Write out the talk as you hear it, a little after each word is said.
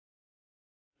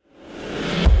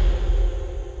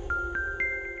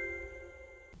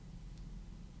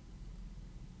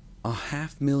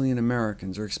500,000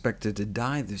 Americans are expected to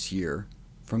die this year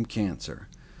from cancer,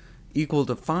 equal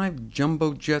to 5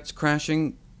 jumbo jets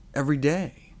crashing every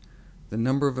day. The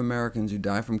number of Americans who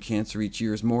die from cancer each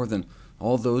year is more than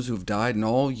all those who have died in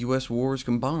all U.S. wars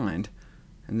combined,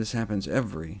 and this happens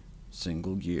every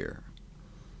single year.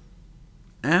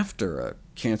 After a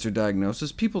cancer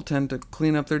diagnosis, people tend to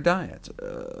clean up their diets.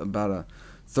 About a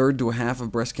third to a half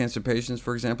of breast cancer patients,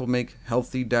 for example, make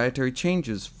healthy dietary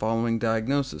changes following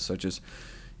diagnosis, such as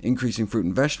increasing fruit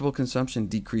and vegetable consumption,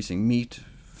 decreasing meat,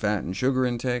 fat, and sugar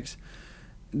intakes.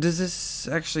 Does this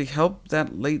actually help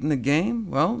that late in the game?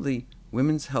 Well, the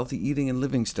Women's Healthy Eating and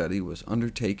Living Study was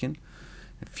undertaken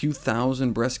a few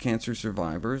thousand breast cancer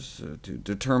survivors to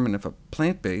determine if a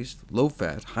plant-based,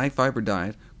 low-fat, high-fiber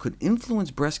diet could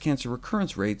influence breast cancer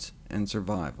recurrence rates and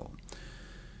survival.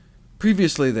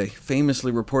 Previously, they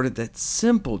famously reported that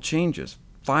simple changes,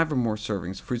 5 or more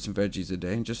servings of fruits and veggies a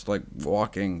day, and just like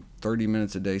walking 30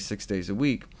 minutes a day, 6 days a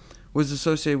week, was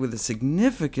associated with a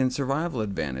significant survival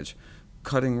advantage,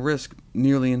 cutting risk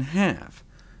nearly in half.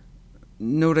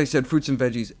 Note I said fruits and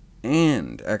veggies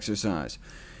and exercise.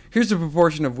 Here's the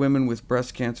proportion of women with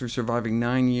breast cancer surviving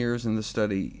 9 years in the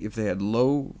study if they had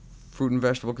low fruit and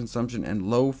vegetable consumption and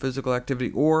low physical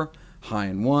activity, or high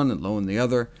in one and low in the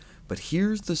other. But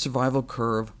here's the survival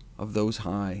curve of those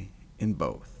high in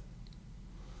both.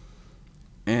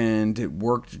 And it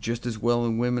worked just as well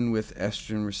in women with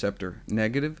estrogen receptor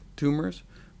negative tumors,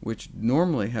 which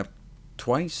normally have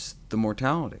twice the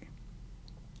mortality,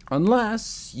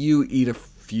 unless you eat a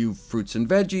few fruits and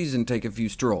veggies and take a few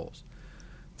strolls.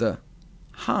 The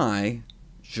high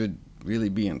should really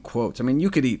be in quotes. I mean, you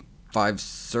could eat 5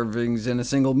 servings in a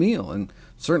single meal, and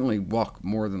certainly walk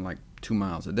more than like 2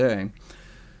 miles a day.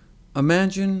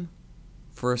 Imagine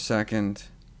for a second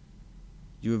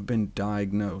you have been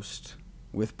diagnosed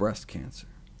with breast cancer.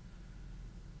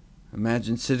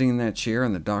 Imagine sitting in that chair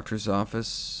in the doctor's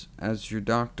office as your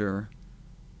doctor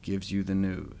gives you the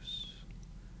news.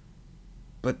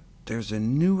 But there's a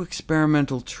new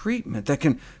experimental treatment that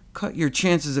can cut your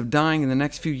chances of dying in the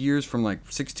next few years from like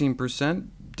 16%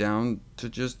 down to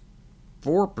just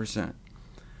 4%.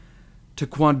 To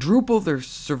quadruple their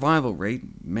survival rate,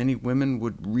 many women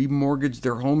would remortgage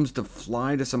their homes to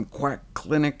fly to some quack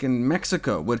clinic in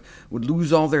Mexico, would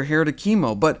lose all their hair to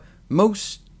chemo, but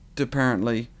most,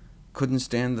 apparently, couldn't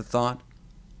stand the thought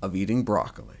of eating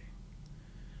broccoli.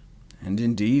 And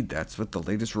indeed, that's what the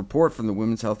latest report from the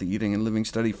Women's Healthy Eating and Living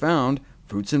Study found.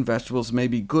 Fruits and vegetables may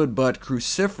be good, but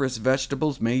cruciferous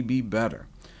vegetables may be better.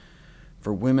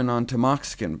 For women on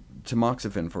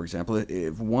tamoxifen, for example,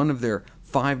 if one of their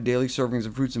 5 daily servings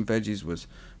of fruits and veggies was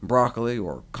broccoli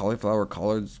or cauliflower,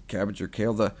 collards, cabbage, or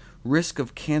kale, the risk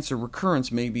of cancer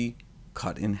recurrence may be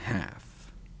cut in half.